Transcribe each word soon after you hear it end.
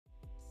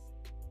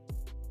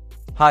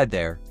Hi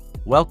there,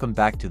 welcome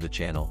back to the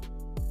channel.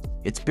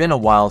 It's been a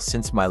while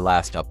since my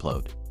last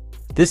upload.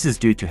 This is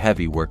due to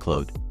heavy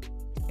workload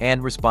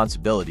and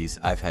responsibilities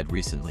I've had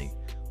recently,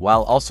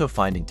 while also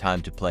finding time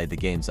to play the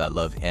games I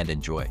love and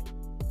enjoy.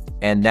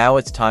 And now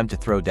it's time to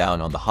throw down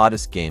on the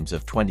hottest games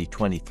of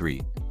 2023,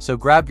 so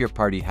grab your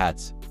party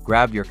hats,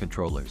 grab your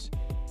controllers,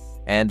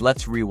 and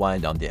let's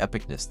rewind on the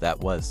epicness that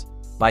was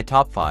my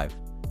top 5.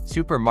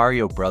 Super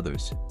Mario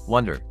Bros.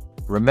 Wonder.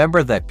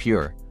 Remember that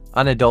pure,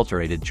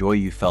 unadulterated joy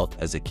you felt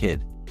as a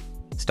kid,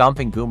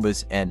 stomping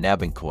Goombas and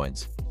nabbing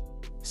coins.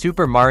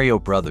 Super Mario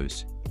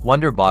Bros.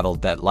 Wonder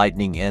bottled that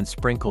lightning and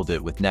sprinkled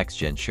it with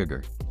next-gen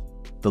sugar.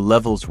 The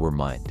levels were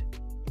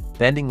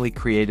mind-bendingly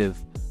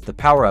creative, the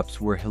power-ups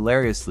were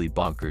hilariously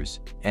bonkers,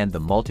 and the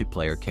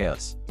multiplayer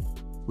chaos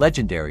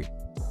legendary.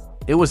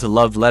 It was a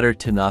love letter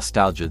to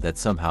nostalgia that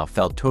somehow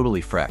felt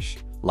totally fresh,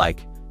 like,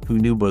 who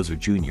knew Bowser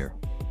Jr.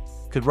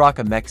 could rock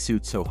a mech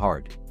suit so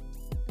hard?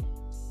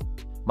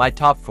 My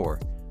top 4.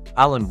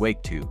 Alan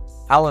Wake 2.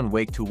 Alan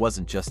Wake 2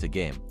 wasn't just a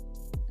game.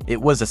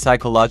 It was a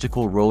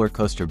psychological roller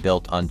coaster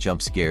built on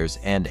jump scares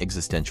and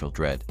existential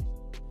dread.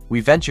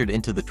 We ventured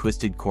into the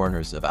twisted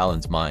corners of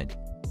Alan's mind,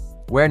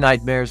 where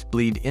nightmares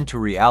bleed into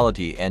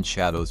reality and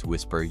shadows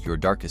whisper your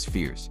darkest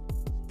fears.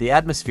 The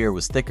atmosphere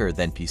was thicker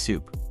than pea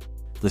soup.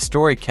 The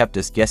story kept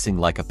us guessing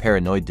like a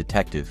paranoid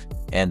detective,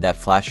 and that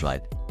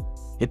flashlight,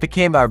 it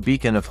became our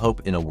beacon of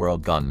hope in a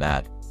world gone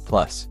mad.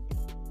 Plus,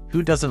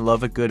 who doesn't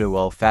love a good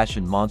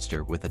old-fashioned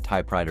monster with a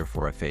typewriter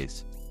for a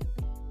face?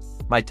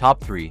 My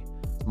top 3.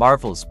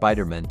 Marvel's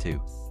Spider-Man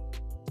 2.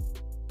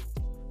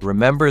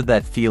 Remember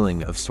that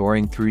feeling of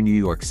soaring through New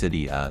York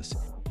City as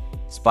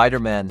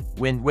Spider-Man,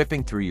 wind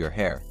whipping through your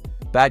hair,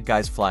 bad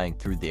guys flying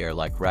through the air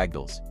like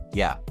ragdolls?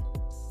 Yeah.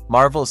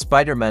 Marvel's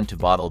Spider-Man 2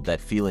 bottled that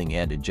feeling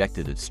and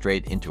injected it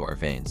straight into our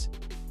veins.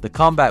 The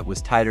combat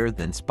was tighter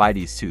than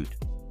Spidey's suit.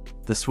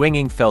 The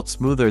swinging felt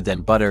smoother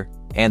than butter,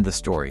 and the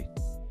story,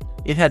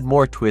 it had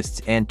more twists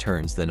and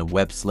turns than a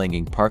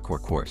web-slinging parkour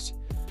course.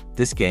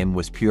 This game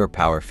was pure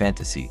power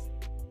fantasy,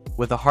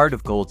 with a heart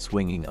of gold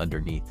swinging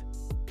underneath.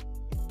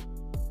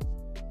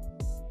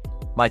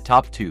 My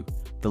top 2.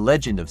 The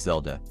Legend of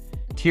Zelda.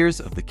 Tears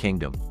of the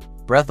Kingdom.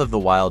 Breath of the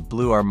Wild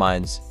blew our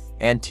minds,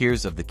 and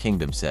Tears of the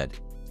Kingdom said,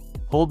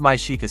 "Hold my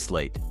Sheikah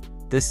slate."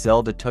 This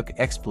Zelda took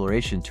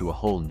exploration to a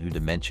whole new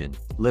dimension,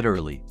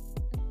 literally.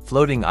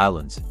 Floating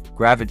islands,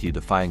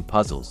 gravity-defying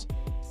puzzles,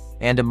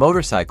 and a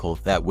motorcycle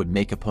that would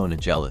make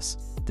opponent jealous.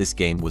 This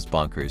game was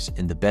bonkers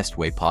in the best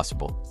way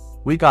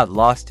possible. We got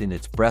lost in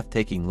its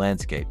breathtaking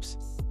landscapes,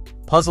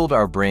 puzzled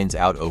our brains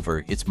out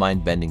over its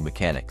mind-bending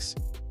mechanics,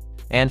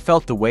 and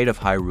felt the weight of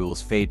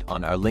Hyrule's fate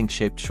on our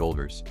link-shaped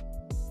shoulders.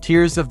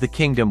 Tears of the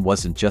Kingdom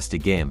wasn't just a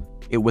game,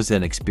 it was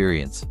an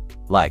experience.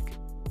 Like,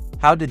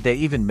 how did they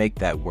even make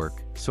that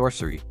work?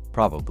 Sorcery,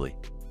 probably.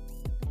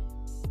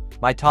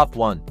 My top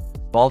 1.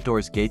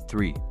 Baldur's Gate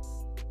 3.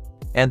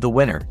 And the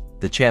winner,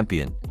 the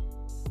champion.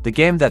 The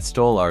game that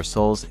stole our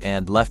souls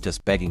and left us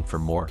begging for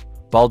more.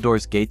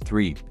 Baldur's Gate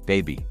 3,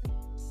 baby.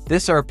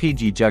 This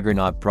RPG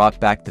juggernaut brought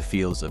back the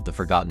feels of the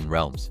Forgotten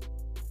Realms,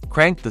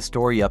 cranked the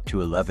story up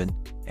to 11,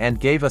 and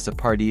gave us a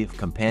party of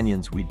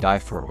companions we'd die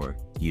for or,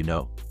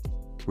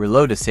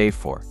 reload a save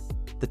for.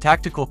 The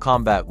tactical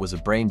combat was a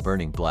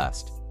brain-burning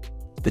blast.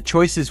 The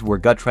choices were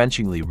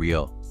gut-wrenchingly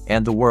real,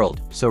 and the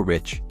world, so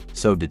rich,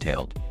 so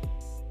detailed.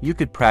 You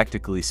could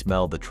practically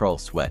smell the troll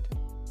sweat.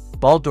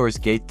 Baldur's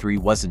Gate 3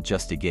 wasn't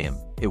just a game,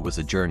 it was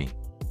a journey.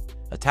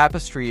 A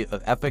tapestry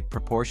of epic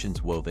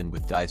proportions woven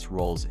with dice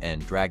rolls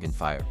and dragon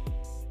fire.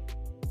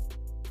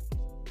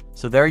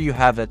 So there you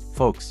have it,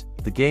 folks,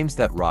 the games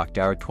that rocked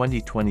our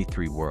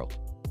 2023 world.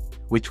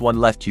 Which one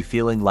left you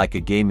feeling like a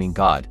gaming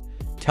god?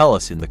 Tell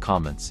us in the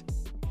comments.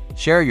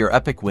 Share your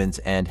epic wins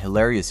and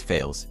hilarious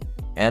fails,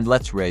 and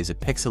let's raise a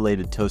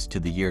pixelated toast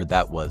to the year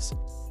that was.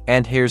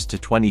 And here's to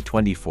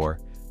 2024,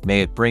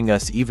 may it bring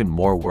us even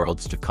more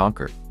worlds to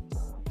conquer,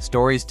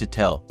 stories to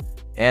tell,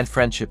 and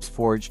friendships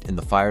forged in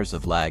the fires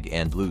of lag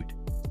and loot.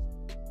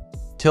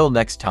 Till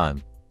next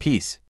time, peace.